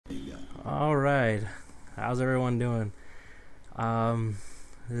Alright, how's everyone doing? Um,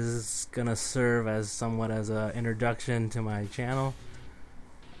 this is gonna serve as somewhat as an introduction to my channel.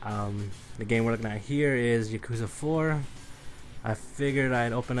 The game we're looking at here is Yakuza 4. I figured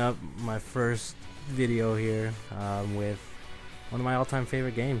I'd open up my first video here with one of my all-time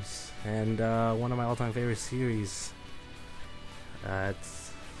favorite games and one of my all-time favorite series.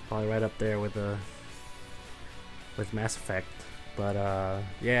 It's probably right up there with Mass Effect. But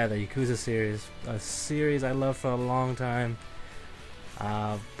yeah, the Yakuza series, a series I loved for a long time.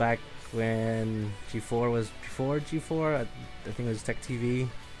 Back when G4 was before G4, I think it was Tech TV.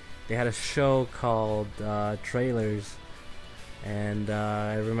 They had a show called Trailers, and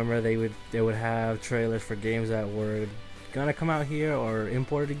I remember they would have trailers for games that were gonna come out here or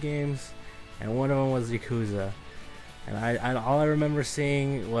imported games, and one of them was Yakuza. And all I remember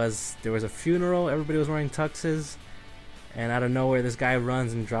seeing was there was a funeral, everybody was wearing tuxes, and out of nowhere this guy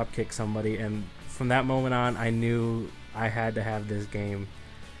runs and drop kicks somebody, and from that moment on I knew I had to have this game.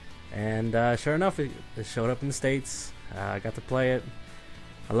 And sure enough, it showed up in the States. I got to play it.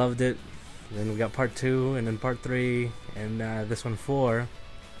 I loved it. Then we got part 2 and then part 3 and this one 4.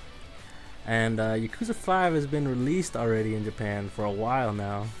 And Yakuza 5 has been released already in Japan for a while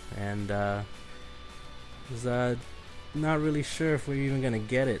now, and was not really sure if we're even gonna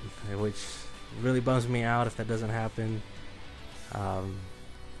get it, which really bums me out if that doesn't happen.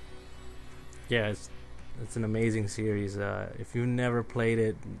 Yeah, it's an amazing series. If you've never played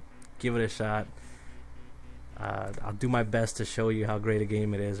it, give it a shot. I'll do my best to show you how great a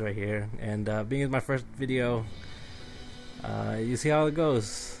game it is right here. And being it's my first video, you see how it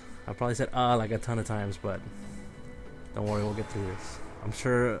goes. I probably said like a ton of times, but don't worry, we'll get through this. I'm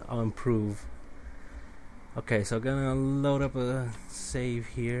sure I'll improve. Okay, so gonna load up a save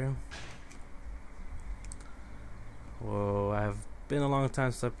here. Whoa, I've been a long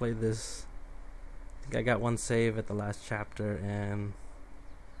time since I played this. I think I got one save at the last chapter and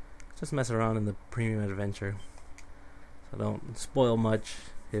just mess around in the premium adventure. So don't spoil much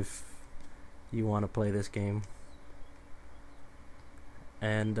if you want to play this game.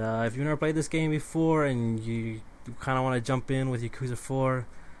 And if you've never played this game before and you kind of want to jump in with Yakuza 4,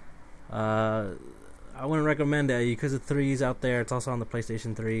 I wouldn't recommend it. Yakuza 3 is out there. It's also on the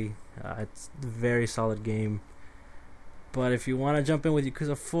PlayStation 3. It's a very solid game. But if you want to jump in with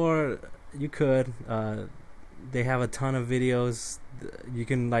Yakuza 4, you could. They have a ton of videos. You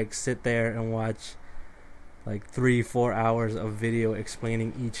can like sit there and watch like 3-4 hours of video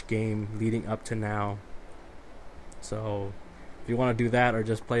explaining each game leading up to now. So if you want to do that or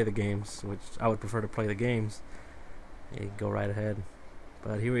just play the games, which I would prefer to play the games, you go right ahead.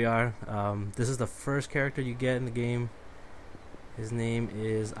 But here we are. This is the first character you get in the game. His name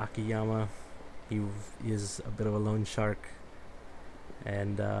is Akiyama. He is a bit of a loan shark,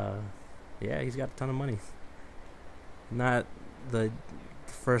 and yeah, he's got a ton of money. Not the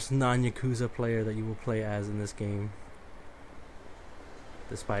first non-Yakuza player that you will play as in this game,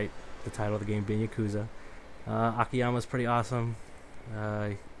 despite the title of the game being Yakuza. Akiyama's pretty awesome.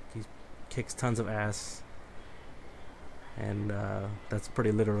 He kicks tons of ass, and that's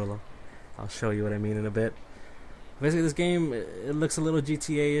pretty literal. I'll show you what I mean in a bit. Basically, this game, it looks a little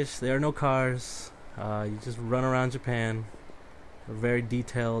GTA-ish. There are no cars. You just run around Japan. A very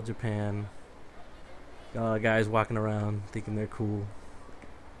detailed Japan. Got a lot of guys walking around thinking they're cool.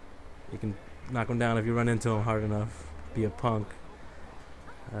 You can knock them down if you run into them hard enough. Be a punk.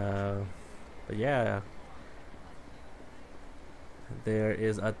 But yeah, there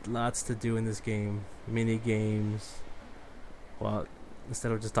is lots to do in this game. Mini games. Well,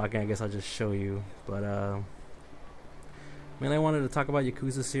 instead of just talking, I guess I'll just show you. But I wanted to talk about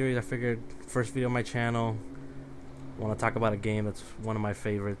Yakuza series. I figured first video on my channel, I want to talk about a game that's one of my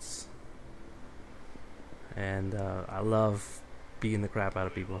favorites, and I love beating the crap out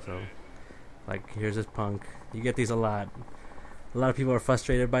of people. So like, here's this punk. You get these a lot of people are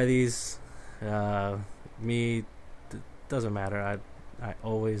frustrated by these. Me, doesn't matter. I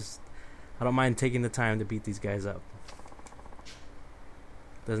don't mind taking the time to beat these guys up.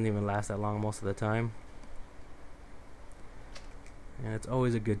 Doesn't even last that long most of the time, and it's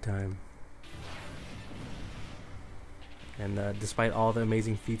always a good time. And despite all the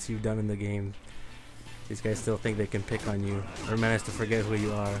amazing feats you've done in the game, these guys still think they can pick on you or manage to forget who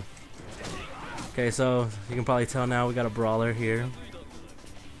you are. Okay, so you can probably tell now we got a brawler here.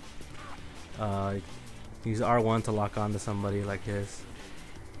 Use R1 to lock on to somebody like this.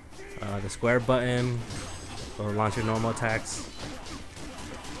 The square button or launch your normal attacks.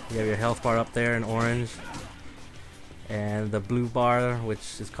 You have your health bar up there in orange, and the blue bar,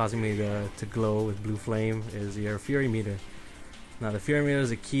 which is causing me to glow with blue flame, is your fury meter. Now the fear meter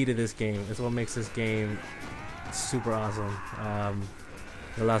is a key to this game. It's what makes this game super awesome.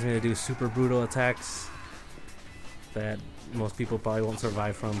 It allows me to do super brutal attacks that most people probably won't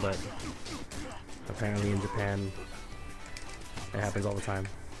survive from, but apparently in Japan it happens all the time.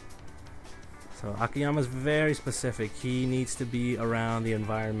 So Akiyama's very specific. He needs to be around the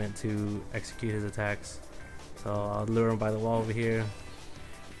environment to execute his attacks. So I'll lure him by the wall over here.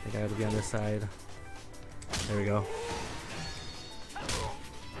 The guy will be on this side. There we go.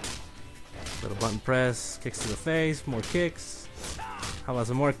 Little button press, kicks to the face, more kicks. How about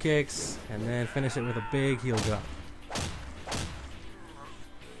some more kicks? And then finish it with a big heel drop.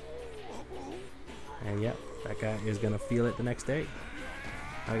 And yep, that guy is gonna feel it the next day.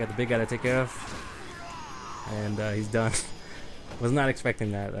 Now I got the big guy to take care of. And he's done. Was not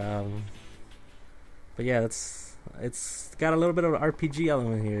expecting that. But yeah, it's got a little bit of an RPG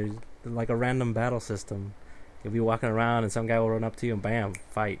element here. Like a random battle system. You'll be walking around and some guy will run up to you and bam,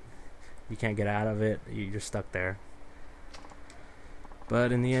 fight. You can't get out of it. You're stuck there.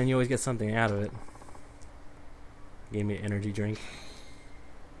 But in the end, you always get something out of it. Gave me an energy drink.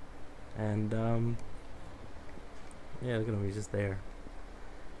 And yeah, look at him, he's just there.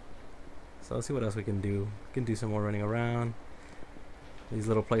 So let's see what else we can do. We can do some more running around. These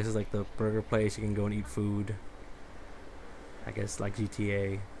little places like the burger place, you can go and eat food. I guess like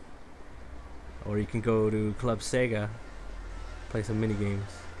GTA. Or you can go to Club Sega, play some mini games.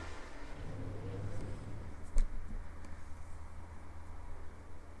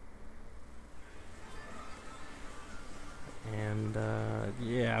 And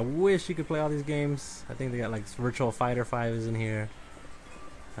yeah, I wish you could play all these games. I think they got like Virtual Fighter 5 is in here.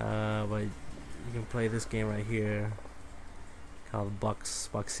 But you can play this game right here called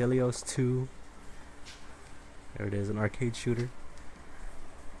Boxilios 2. There it is, an arcade shooter.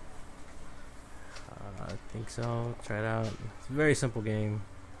 I think so. Try it out. It's a very simple game.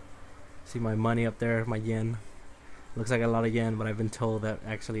 See my money up there, my yen. Looks like a lot of yen, but I've been told that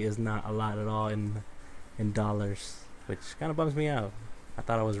actually is not a lot at all in dollars, which kind of bums me out. I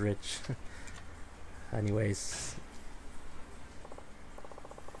thought I was rich. Anyways,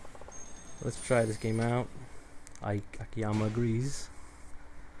 let's try this game out. Akiyama agrees.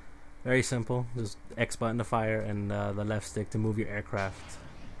 Very simple. Just X button to fire and the left stick to move your aircraft.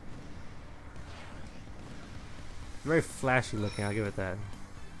 Very flashy looking, I'll give it that.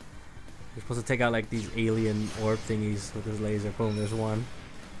 You're supposed to take out like these alien orb thingies with this laser. Boom, there's one.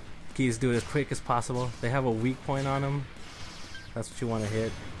 Key is do it as quick as possible. They have a weak point on them. That's what you want to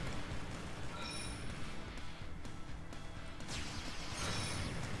hit.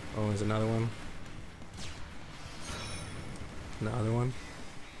 Oh, there's another one. Another one.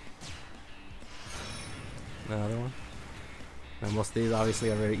 Another one. Now most of these obviously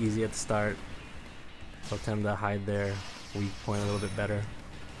are very easy at the start. They'll tend to hide their weak point a little bit better.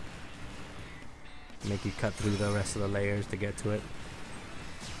 Make you cut through the rest of the layers to get to it.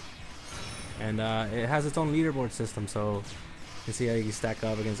 And it has its own leaderboard system, so you can see how you can stack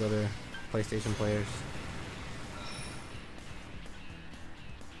up against other PlayStation players.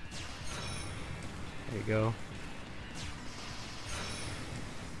 There you go.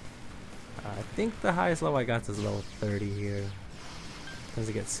 I think the highest level I got is level 30 here. Tends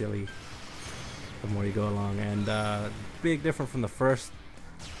to get silly the more you go along, and big different from the first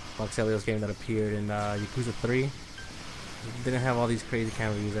Boxelios game that appeared in Yakuza 3. It didn't have all these crazy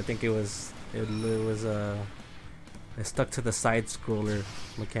camera views. I think it stuck to the side scroller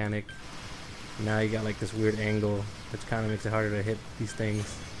mechanic. Now you got like this weird angle, which kind of makes it harder to hit these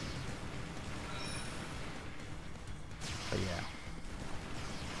things. But yeah.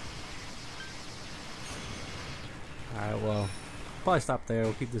 Alright, well, probably stop there.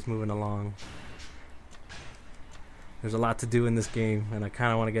 We'll keep this moving along. There's a lot to do in this game, and I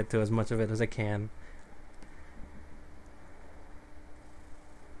kind of want to get to as much of it as I can.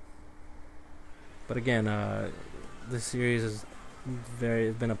 But again, this series has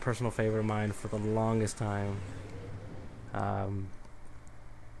been a personal favorite of mine for the longest time. I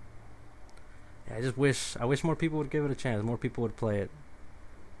wish more people would give it a chance. More people would play it.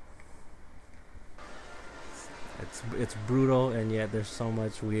 It's brutal, and yet there's so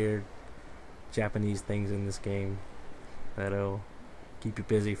much weird Japanese things in this game that'll keep you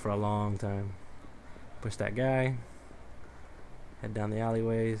busy for a long time. Push that guy. Head down the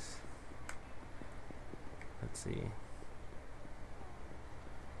alleyways. Let's see. You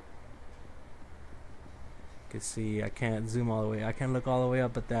can see I can't zoom all the way. I can't look all the way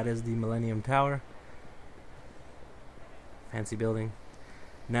up, but that is the Millennium Tower. Fancy building.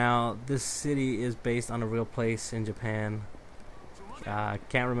 Now, this city is based on a real place in Japan. I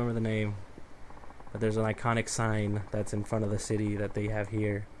can't remember the name. but there's an iconic sign that's in front of the city that they have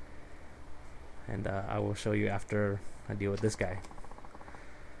here, and I will show you after I deal with this guy.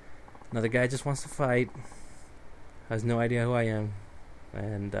 Another guy just wants to fight, has no idea who I am,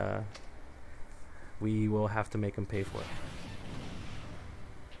 and we will have to make him pay for it.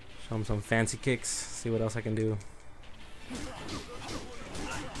 Show him some fancy kicks, see what else I can do.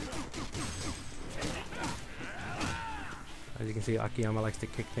 As you can see, Akiyama likes to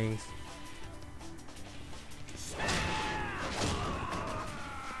kick things.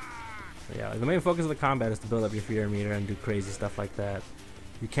 So yeah, the main focus of the combat is to build up your fear meter and do crazy stuff like that.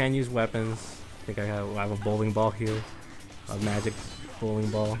 You can use weapons. I think I have a bowling ball here, a magic bowling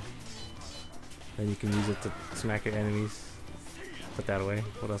ball. Then you can use it to smack your enemies. Put that away.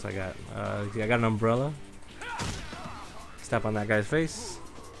 What else I got? I got an umbrella. Step on that guy's face.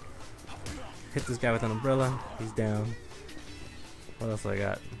 Hit this guy with an umbrella. He's down. What else I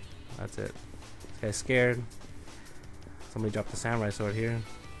got? That's it. This guy's scared. Somebody dropped the samurai sword here.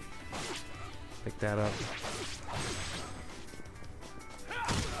 Pick that up.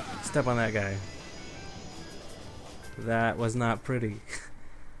 Step on that guy. That was not pretty.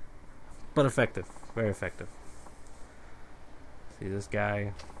 But effective. Very effective. See this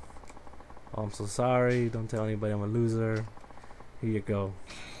guy. Oh, I'm so sorry. Don't tell anybody I'm a loser. Here you go.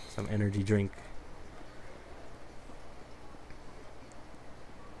 Some energy drink.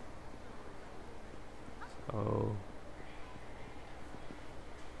 Oh.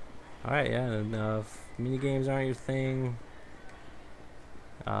 Alright, yeah, and if mini games aren't your thing,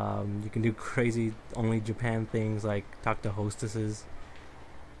 you can do crazy only Japan things like talk to hostesses.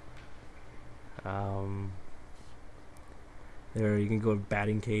 There you can go to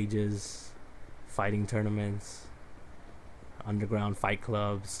batting cages, fighting tournaments, underground fight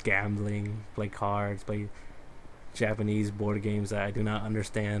clubs, gambling, play cards, play Japanese board games that I do not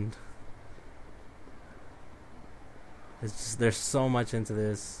understand. It's just, there's so much into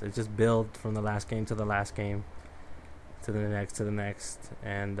this. It's just build from the last game to the last game, to the next,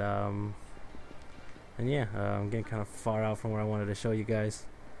 and yeah, I'm getting kind of far out from where I wanted to show you guys.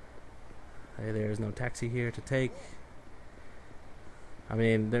 Hey, there's no taxi here to take. I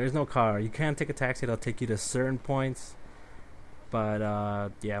mean, there is no car. You can take a taxi. It'll take you to certain points,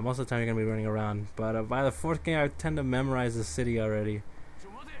 but yeah, most of the time you're gonna be running around. But by the fourth game, I tend to memorize the city already,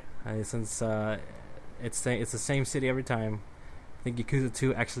 since it's the same city every time. I think Yakuza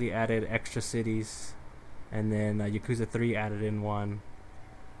 2 actually added extra cities, and then Yakuza 3 added in one,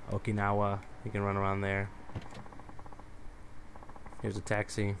 Okinawa. You can run around there. Here's a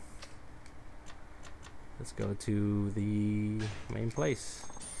taxi. Let's go to the main place.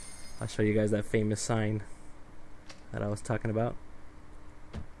 I'll show you guys that famous sign that I was talking about.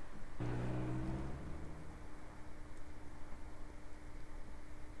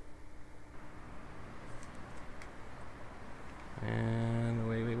 And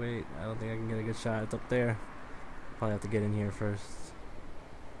wait. I don't think I can get a good shot. It's up there. Probably have to get in here first.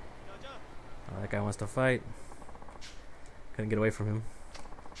 Oh, that guy wants to fight. Couldn't get away from him.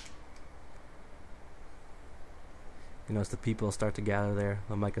 You notice the people start to gather there.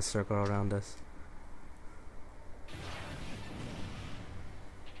 They'll make a circle around us.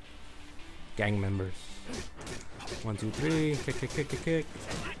 Gang members. 1, 2, 3. Kick.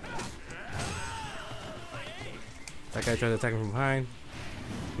 That guy tried to attack him from behind.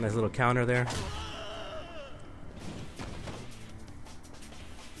 Nice little counter there.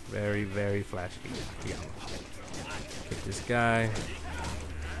 Very, very flashy. Yeah. Kick this guy.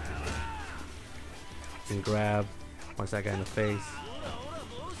 And grab. Punch that guy in the face.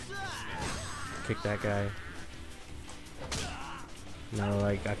 Kick that guy. No,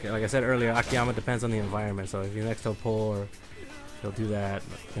 like I said earlier, Akiyama depends on the environment. So if you're next to a pole, or he'll do that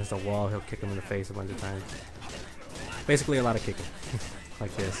against a wall, he'll kick him in the face a bunch of times. Basically, a lot of kicking,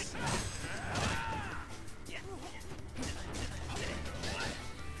 like this.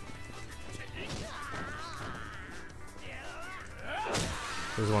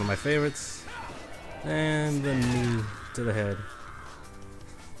 This is one of my favorites. And the knee to the head.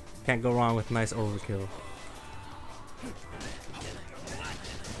 Can't go wrong with nice overkill.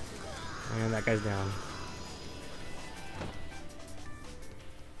 And that guy's down.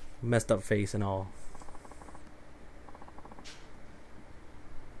 Messed up face and all.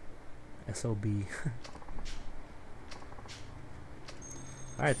 SOB.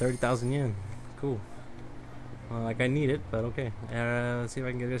 Alright, 30,000 yen. Cool. Well, like I need it, but okay. Let's see if I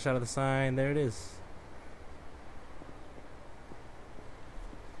can get a shot of the sign. There it is.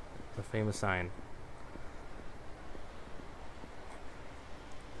 The famous sign.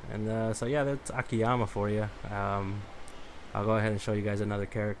 And so yeah, that's Akiyama for you. I'll go ahead and show you guys another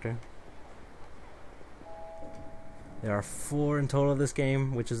character. There are 4 in total of this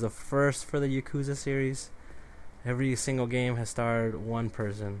game, which is the first for the Yakuza series. Every single game has starred 1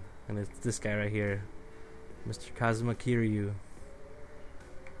 person, and it's this guy right here, Mr. Kazuma Kiryu.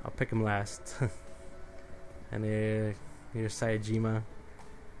 I'll pick him last. And here's Saejima.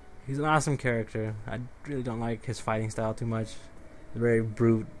 He's an awesome character. I really don't like his fighting style too much. Very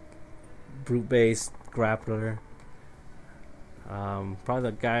brute-based grappler.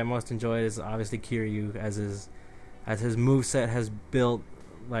 Probably the guy I most enjoyed is obviously Kiryu, as his moveset has built,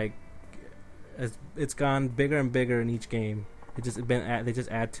 like, it's gone bigger and bigger in each game. They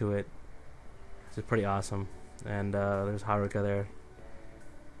just add to it. It's just pretty awesome. And there's Haruka there.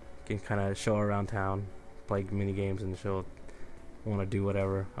 You can kind of show her around town, play mini games, and she'll want to do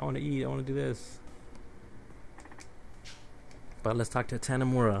whatever. I want to eat. I want to do this. But let's talk to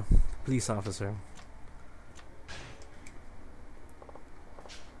Tanemura, police officer.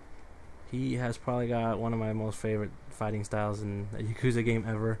 He has probably got one of my most favorite fighting styles in a Yakuza game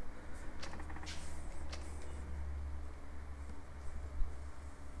ever.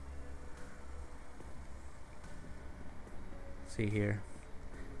 See here.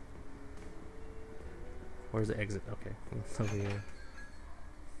 Where's the exit? Okay, it's over here.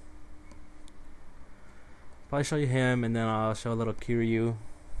 Probably show you him, and then I'll show a little Kiryu.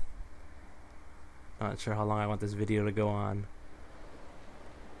 Not sure how long I want this video to go on.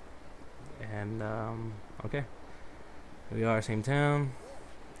 And okay, here we are, same town.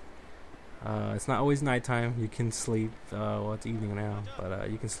 It's not always nighttime. You can sleep. Well, it's evening now, but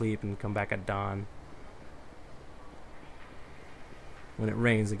you can sleep and come back at dawn. When it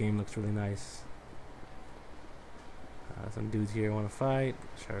rains, the game looks really nice. Some dudes here want to fight.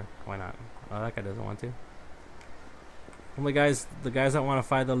 Sure, why not? Oh, that guy doesn't want to. Only the guys that want to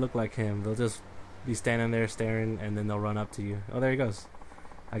fight, they'll look like him. They'll just be standing there staring, and then they'll run up to you. Oh, there he goes.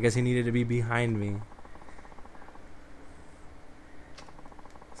 I guess he needed to be behind me.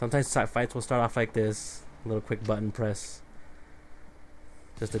 Sometimes fights will start off like this. A little quick button press.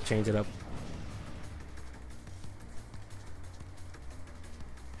 Just to change it up.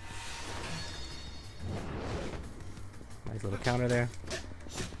 Nice little counter there.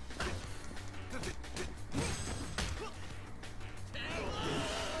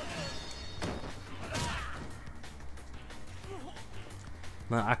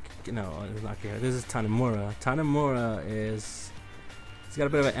 No, it's not here. This is Tanemura. Tanemura he's got a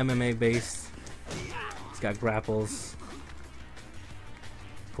bit of an MMA base. He's got grapples.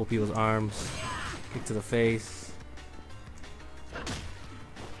 Pull people's arms. Kick to the face.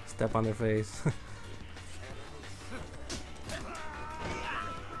 Step on their face.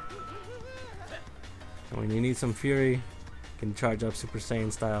 And when you need some fury, you can charge up Super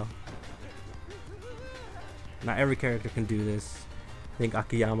Saiyan style. Not every character can do this. I think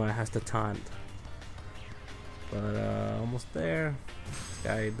Akiyama has to taunt. But almost there. This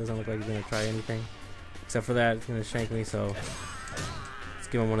guy doesn't look like he's gonna try anything. Except for that, he's gonna shank me, so let's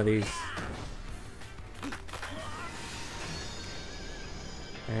give him one of these.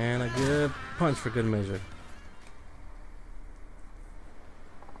 And a good punch for good measure.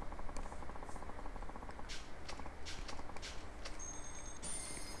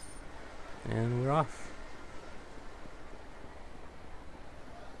 And we're off.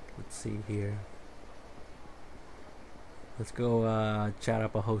 Let's see here. Let's go chat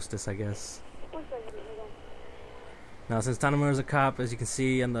up a hostess, I guess. Now, since Tanemura is a cop, as you can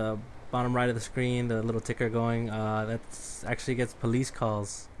see on the bottom right of the screen, the little ticker going, that's actually gets police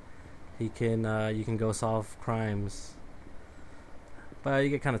calls. You can go solve crimes. But you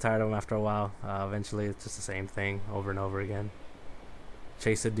get kind of tired of them after a while. Eventually, it's just the same thing over and over again.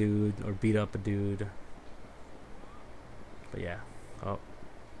 Chase a dude or beat up a dude. But yeah. Oh.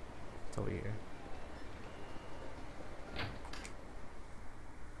 It's over here.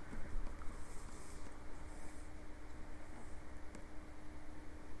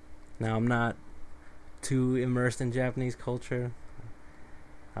 Now, I'm not too immersed in Japanese culture.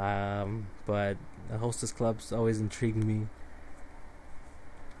 But the hostess club's always intrigued me.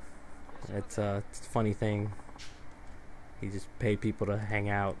 It's a funny thing. You just pay people to hang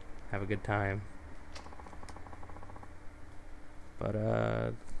out, have a good time. But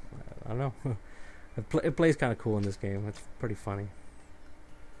I don't know. It plays kind of cool in this game. It's pretty funny.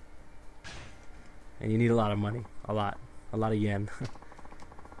 And you need a lot of money. A lot of yen.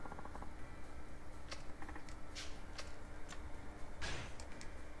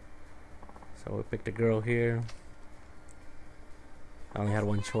 So we picked a girl here. I only had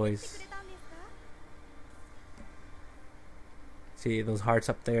one choice. See those hearts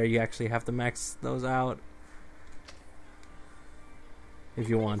up there? You actually have to max those out if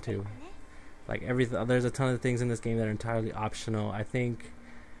you want to. Like everything, there's a ton of things in this game that are entirely optional. I think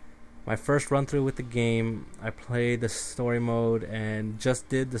my first run through with the game, I played the story mode and just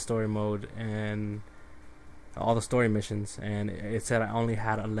did the story mode and all the story missions, and it said I only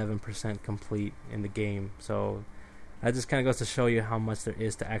had 11% complete in the game. So that just kind of goes to show you how much there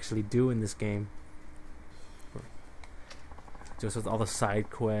is to actually do in this game. Just with all the side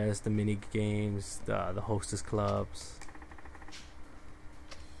quests, the mini games, the hostess clubs.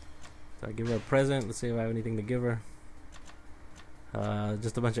 So I give her a present. Let's see if I have anything to give her.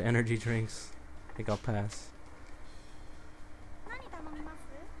 Just a bunch of energy drinks. I think I'll pass.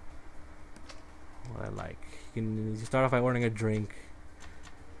 What I like. You start off by ordering a drink.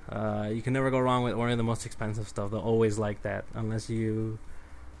 You can never go wrong with ordering the most expensive stuff. They'll always like that, unless you.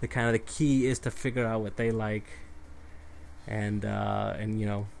 The key is to figure out what they like, and you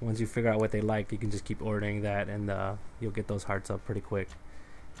know, once you figure out what they like, you can just keep ordering that, and you'll get those hearts up pretty quick.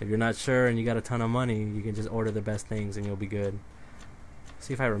 If you're not sure and you got a ton of money, you can just order the best things and you'll be good.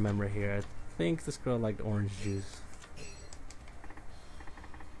 See if I remember here. I think this girl liked orange juice.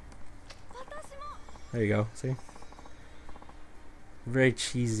 There you go. See? Very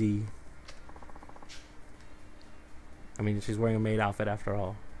cheesy. I mean, she's wearing a maid outfit after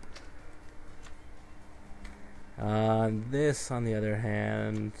all. This, on the other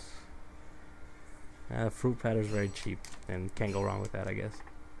hand, fruit platter's very cheap and can't go wrong with that, I guess.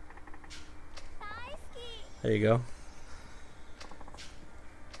 There you go.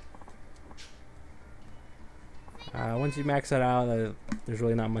 Once you max it out, there's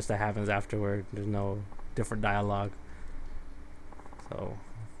really not much that happens afterward. There's no different dialogue. So,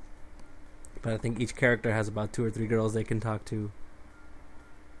 but I think each character has about 2 or 3 girls they can talk to.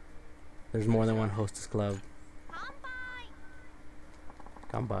 There's more than one hostess club.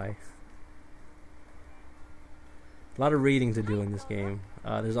 Come by. A lot of reading to do in this game.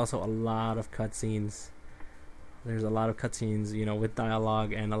 There's also a lot of cutscenes. There's a lot of cutscenes, you know, with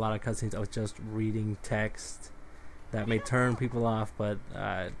dialogue, and a lot of cutscenes of just reading text that may turn people off, but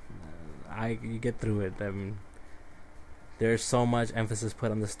you get through it. I mean, there's so much emphasis put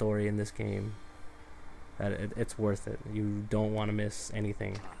on the story in this game that it's worth it. You don't want to miss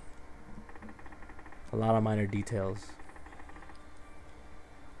anything. A lot of minor details.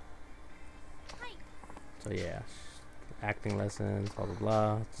 So yeah, acting lessons, blah blah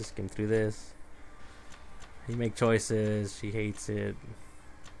blah. Just skim through this. You make choices. She hates it.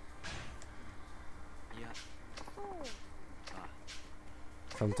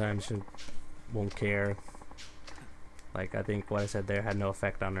 Sometimes she won't care. Like, I think what I said there had no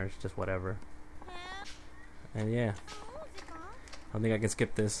effect on her. It's just whatever. And yeah, I don't think I can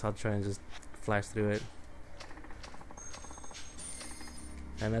skip this. I'll try and just flash through it.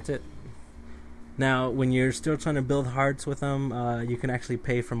 And that's it. Now, when you're still trying to build hearts with them, you can actually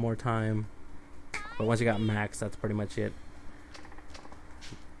pay for more time. But once you got max, that's pretty much it.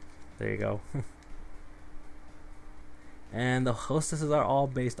 There you go. And the hostesses are all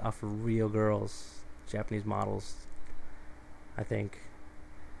based off of real girls, Japanese models, I think.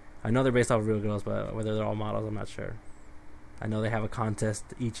 I know they're based off of real girls, but whether they're all models, I'm not sure. I know they have a contest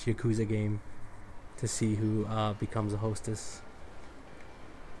each Yakuza game to see who becomes a hostess.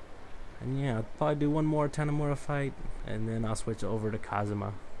 And yeah, I'll probably do one more Tanamura fight, and then I'll switch over to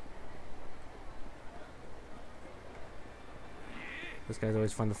Kazuma. This guy's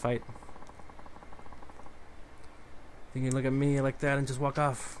always fun to fight. Think you look at me like that and just walk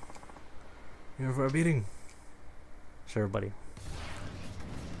off? You know, for a beating? Sure, buddy.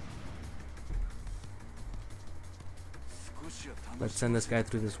 Let's send this guy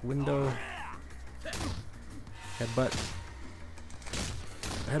through this window. Headbutt.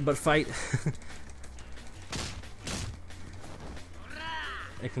 Headbutt fight.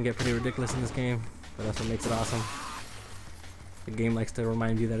 It can get pretty ridiculous in this game, but that's what makes it awesome. The game likes to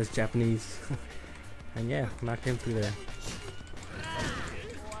remind you that it's Japanese. And yeah, knocked him through there.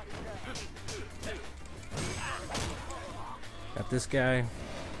 Got this guy.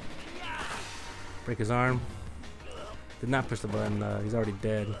 Break his arm. Did not push the button. He's already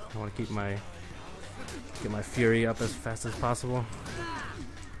dead. I want to get my fury up as fast as possible.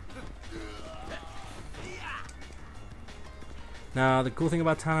 Now, the cool thing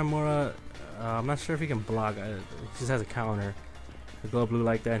about Tanamura, I'm not sure if he can block. He just has a counter. If you go blue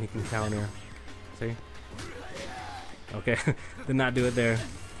like that, he can counter. See? Okay, did not do it there.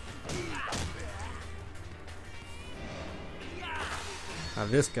 Now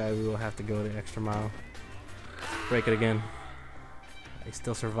this guy, we will have to go the extra mile. Break it again. He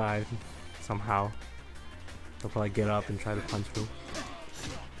still survived somehow. He'll probably get up and try to punch me.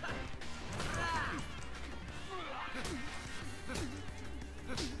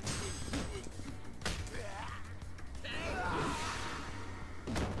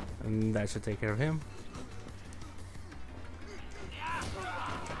 And that should take care of him.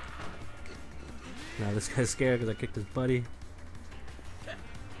 Now this guy's scared because I kicked his buddy.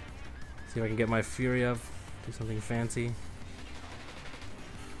 See if I can get my fury up. Do something fancy.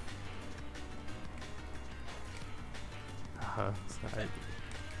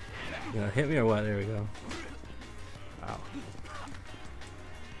 You gonna hit me or what? There we go. Wow.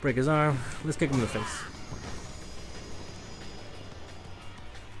 Break his arm. Let's kick him in the face.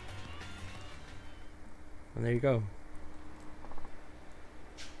 And there you go.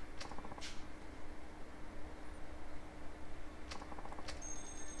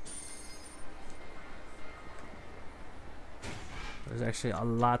 There's actually a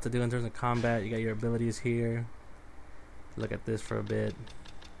lot to do in terms of combat. You got your abilities here. Look at this for a bit.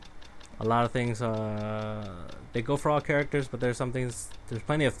 A lot of things, they go for all characters, but there's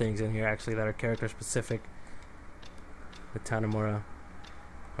plenty of things in here actually that are character specific with Tanemura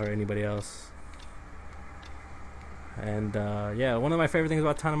or anybody else. And yeah, one of my favorite things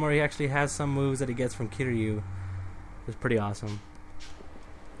about Tanemura, he actually has some moves that he gets from Kiryu. It's pretty awesome.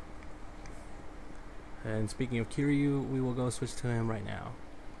 And speaking of Kiryu, we will go switch to him right now.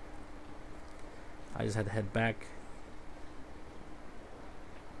 I just had to head back.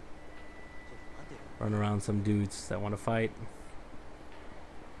 Run around some dudes that want to fight.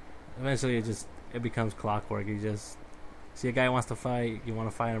 Eventually it becomes clockwork. You just see a guy who wants to fight, you want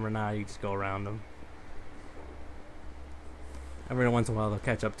to fight him or not, you just go around him. Every once in a while they'll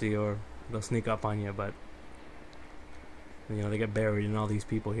catch up to you or they'll sneak up on you, but you know, they get buried in all these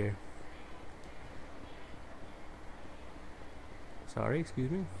people here. Sorry,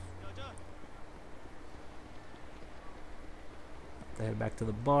 excuse me. They head back to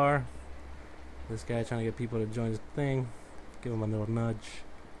the bar. This guy trying to get people to join his thing. Give him a little nudge.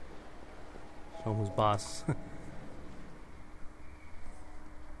 Show him who's boss.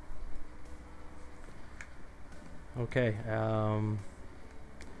 Okay,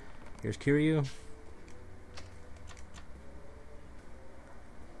 here's Kiryu.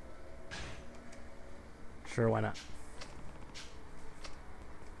 Sure, why not?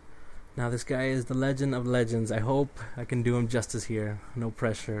 Now this guy is the legend of legends. I hope I can do him justice here. No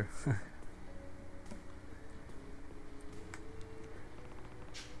pressure.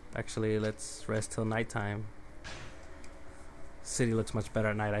 Actually, let's rest till nighttime. City looks much better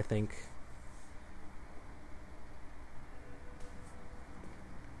at night, I think.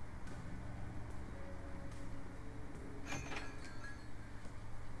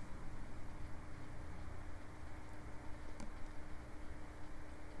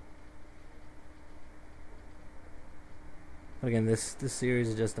 Again, this series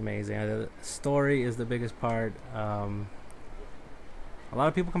is just amazing. The story is the biggest part. A lot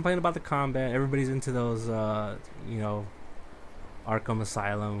of people complain about the combat. Everybody's into those, you know, Arkham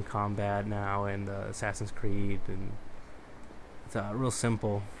Asylum combat now and Assassin's Creed, and it's real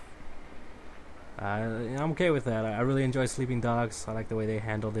simple. I'm okay with that. I really enjoy Sleeping Dogs. I like the way they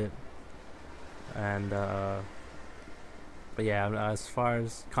handled it. And but yeah, as far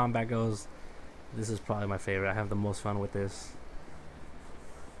as combat goes, this is probably my favorite. I have the most fun with this.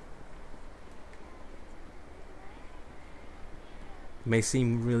 It may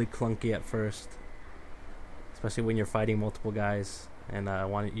seem really clunky at first, especially when you're fighting multiple guys and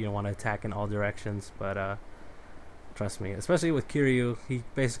you don't want to attack in all directions. But trust me, especially with Kiryu, he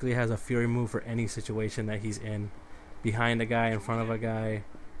basically has a fury move for any situation that he's in. Behind a guy, in front of a guy,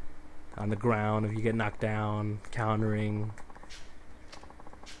 on the ground if you get knocked down, countering.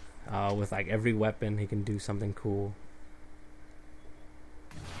 With like every weapon, he can do something cool.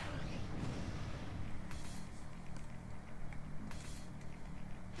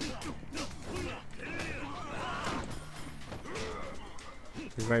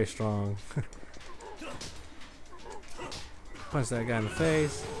 He's very strong. Punch that guy in the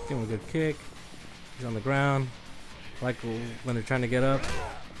face, give him a good kick. He's on the ground. Like when they're trying to get up.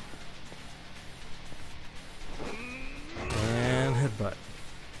 And headbutt.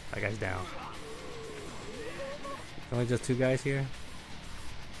 That guy's down. Only just two guys here?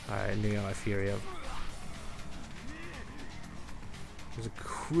 Alright, I knew I got my fury up. There's a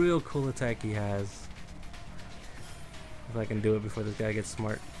real cool attack he has. If I can do it before this guy gets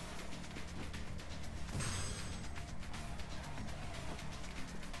smart.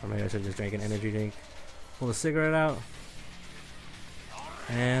 Or maybe I should just drink an energy drink. Pull the cigarette out.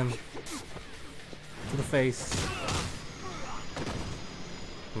 And to the face.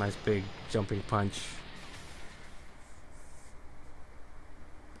 Nice big jumping punch.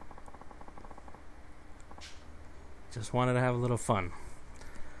 Just wanted to have a little fun.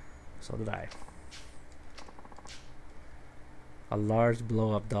 So did I. A large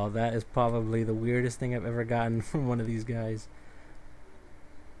blow up doll. That is probably the weirdest thing I've ever gotten from one of these guys.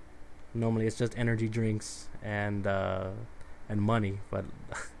 Normally it's just energy drinks and money, but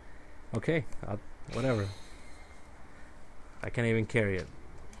okay, whatever. I can't even carry it.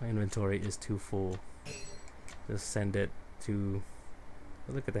 My inventory is too full. Just send it to...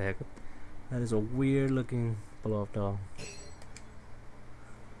 Look at the heck. That is a weird looking blow up doll.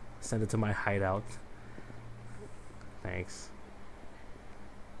 Send it to my hideout. Thanks.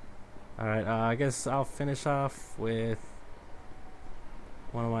 Alright, I guess I'll finish off with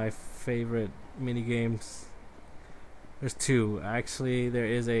one of my favorite mini games. There's two. Actually, there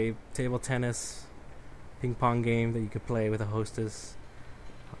is a table tennis ping pong game that you could play with a hostess,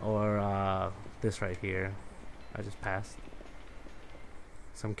 or this right here. I just passed.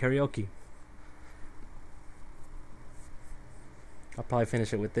 Some karaoke. I'll probably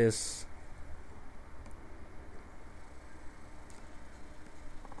finish it with this.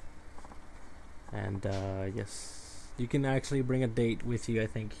 And yes, you can actually bring a date with you, I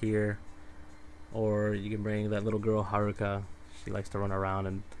think, here. Or you can bring that little girl Haruka. She likes to run around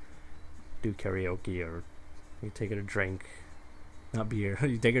and do karaoke, or you take her to drink, not beer.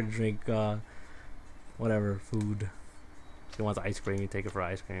 You take her to drink whatever, food. If she wants ice cream, you take her for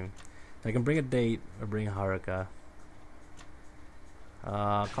ice cream. So I can bring a date or bring Haruka.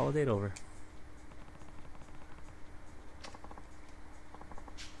 Call a date over.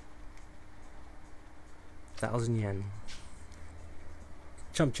 $1,000 yen.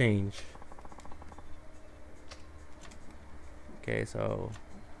 Chump change. Okay, so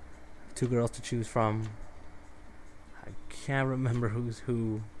 2 girls to choose from. I can't remember who's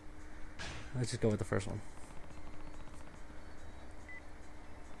who. Let's just go with the first one.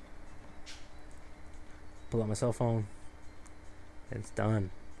 Pull out my cell phone. It's done.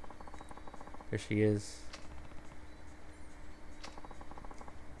 There she is.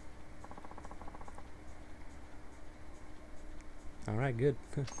 Alright, good.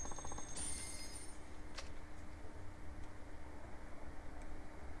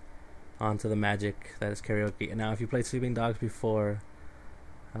 On to the magic that is karaoke. And now if you played Sleeping Dogs before,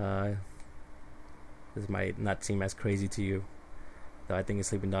 this might not seem as crazy to you. Though I think in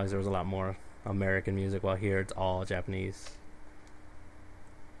Sleeping Dogs there was a lot more American music, while here it's all Japanese.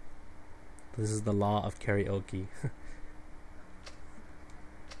 This is the law of karaoke.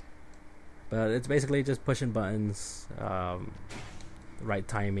 But it's basically just pushing buttons, right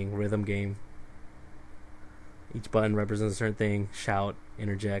timing, rhythm game. Each button represents a certain thing: shout,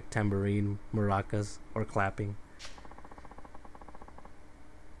 interject, tambourine, maracas, or clapping.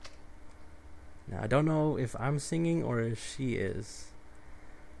 Now I don't know if I'm singing or if she is.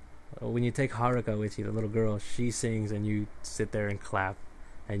 When you take Haruka with you, the little girl, she sings and you sit there and clap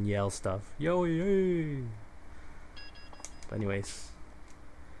and yell stuff. Yo, yay! But anyways,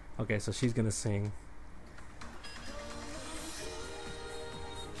 okay, so she's gonna sing.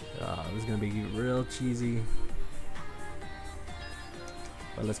 This is gonna be real cheesy,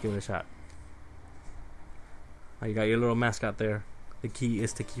 but let's give it a shot. Oh, you got your little mascot there. The key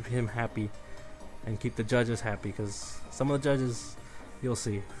is to keep him happy and keep the judges happy, because some of the judges, you'll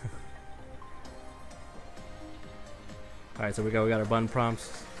see. Alright, so we got our button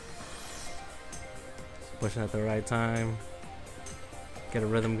prompts. Pushing at the right time. Get a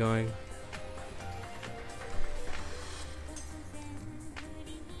rhythm going.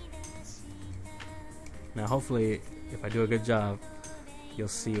 Now hopefully, if I do a good job, you'll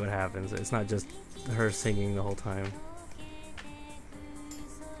see what happens. It's not just her singing the whole time.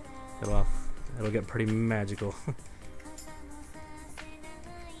 It'll get pretty magical. So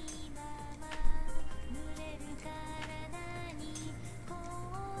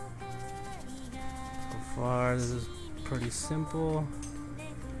far, this is pretty simple.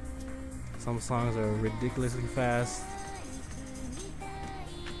 Some songs are ridiculously fast.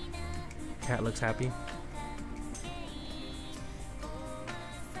 Cat looks happy.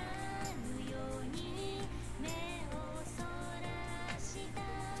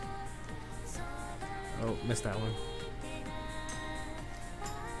 Oh, missed that one.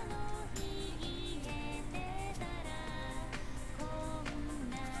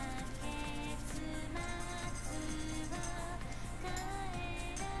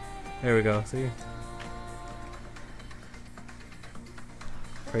 There we go, see?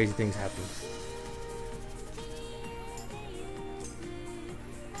 Crazy things happen.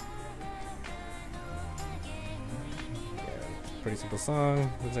 Yeah, pretty simple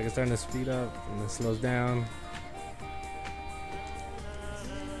song. Looks like it's starting to speed up and then slows down.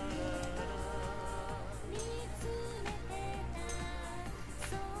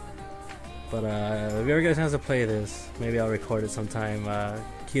 But if you ever get a chance to play this, maybe I'll record it sometime.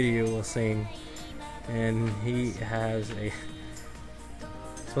 Kiryu will sing, and he has a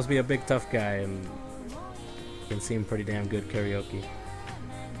supposed to be a big tough guy, and can seem pretty damn good karaoke.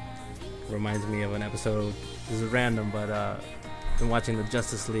 Reminds me of an episode. This is random, but been watching the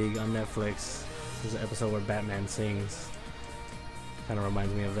Justice League on Netflix. There's an episode where Batman sings. Kind of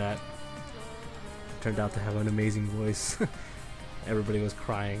reminds me of that. Turned out to have an amazing voice. Everybody was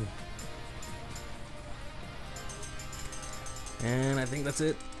crying. And I think that's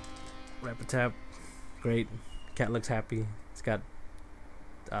it. Rap-a-tap. Great. Cat looks happy. It's got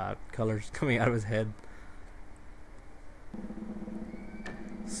colors coming out of his head.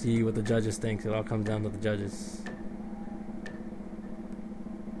 See what the judges think. It all comes down to the judges.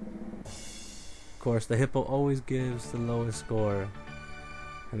 Of course, the hippo always gives the lowest score,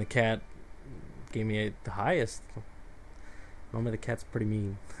 and the cat gave me the highest. Normally the cat's pretty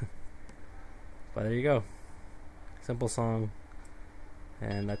mean. But there you go. Simple song,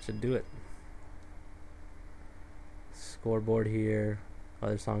 and that should do it. Scoreboard here.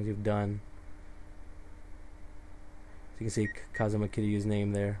 Other songs you've done. So you can see Kazuma Kiryu's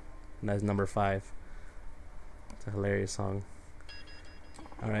name there, and that's number 5. It's a hilarious song.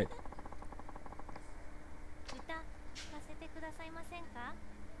 Alright.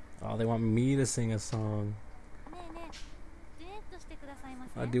 Oh, they want me to sing a song.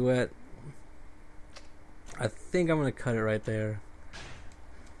 A duet. I think I'm gonna cut it right there.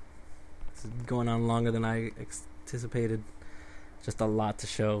 This is going on longer than I anticipated. Just a lot to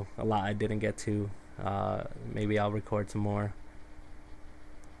show. A lot I didn't get to. Maybe I'll record some more.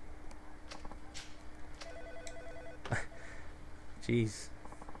 Jeez.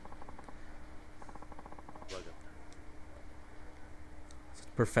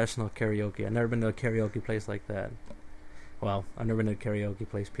 Professional karaoke. I've never been to a karaoke place like that. Well, I've never been to a karaoke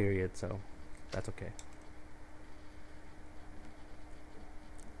place, period, so that's okay.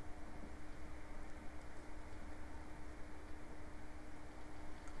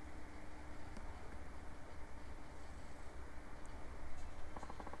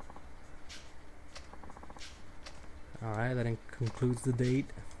 Alright, that concludes the date.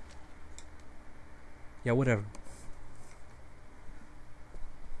 Yeah, whatever.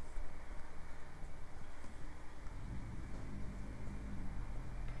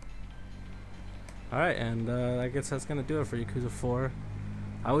 Alright, and I guess that's gonna do it for Yakuza 4.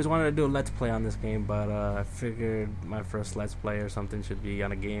 I always wanted to do a Let's Play on this game, but I figured my first Let's Play or something should be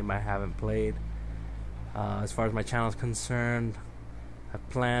on a game I haven't played. As far as my channel is concerned, I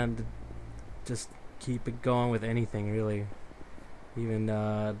planned to just keep it going with anything, really. Even,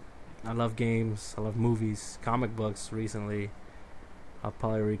 I love games, I love movies, comic books recently. I'll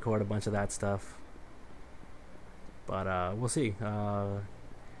probably record a bunch of that stuff. But, we'll see.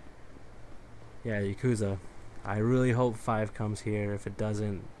 Yeah, Yakuza. I really hope 5 comes here. If it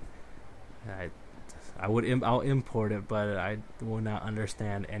doesn't, I'll import it, but I will not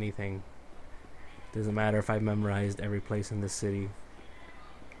understand anything. Doesn't matter if I memorized every place in this city.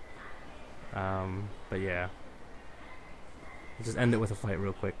 But yeah, I'll just end it with a fight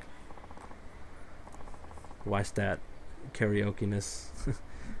real quick. Watch that karaoke-ness.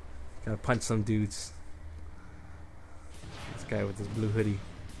 Gotta punch some dudes. This guy with this blue hoodie.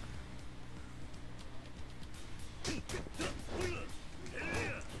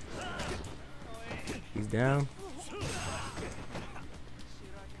 He's down.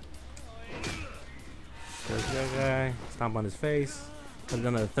 There's that guy. Stomp on his face. Could have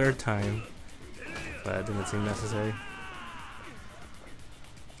done it a 3rd time, but it didn't seem necessary.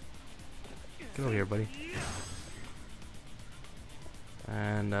 Get over here, buddy.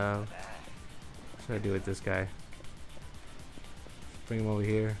 And what should I do with this guy? Bring him over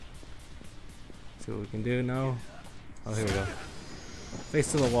here. See what we can do. No. Oh, here we go.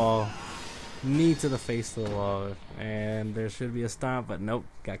 Face to the wall. Knee to the face to the wall. And there should be a stomp, but nope.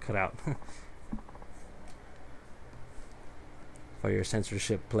 Got cut out. For your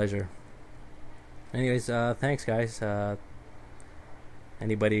censorship pleasure. Anyways, thanks guys.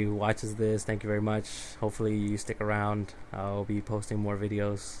 Anybody who watches this, thank you very much. Hopefully you stick around. I'll be posting more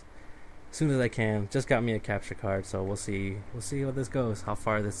videos as soon as I can. Just got me a capture card, so we'll see how this goes, how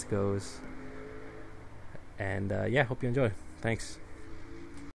far this goes. And yeah, hope you enjoy. Thanks.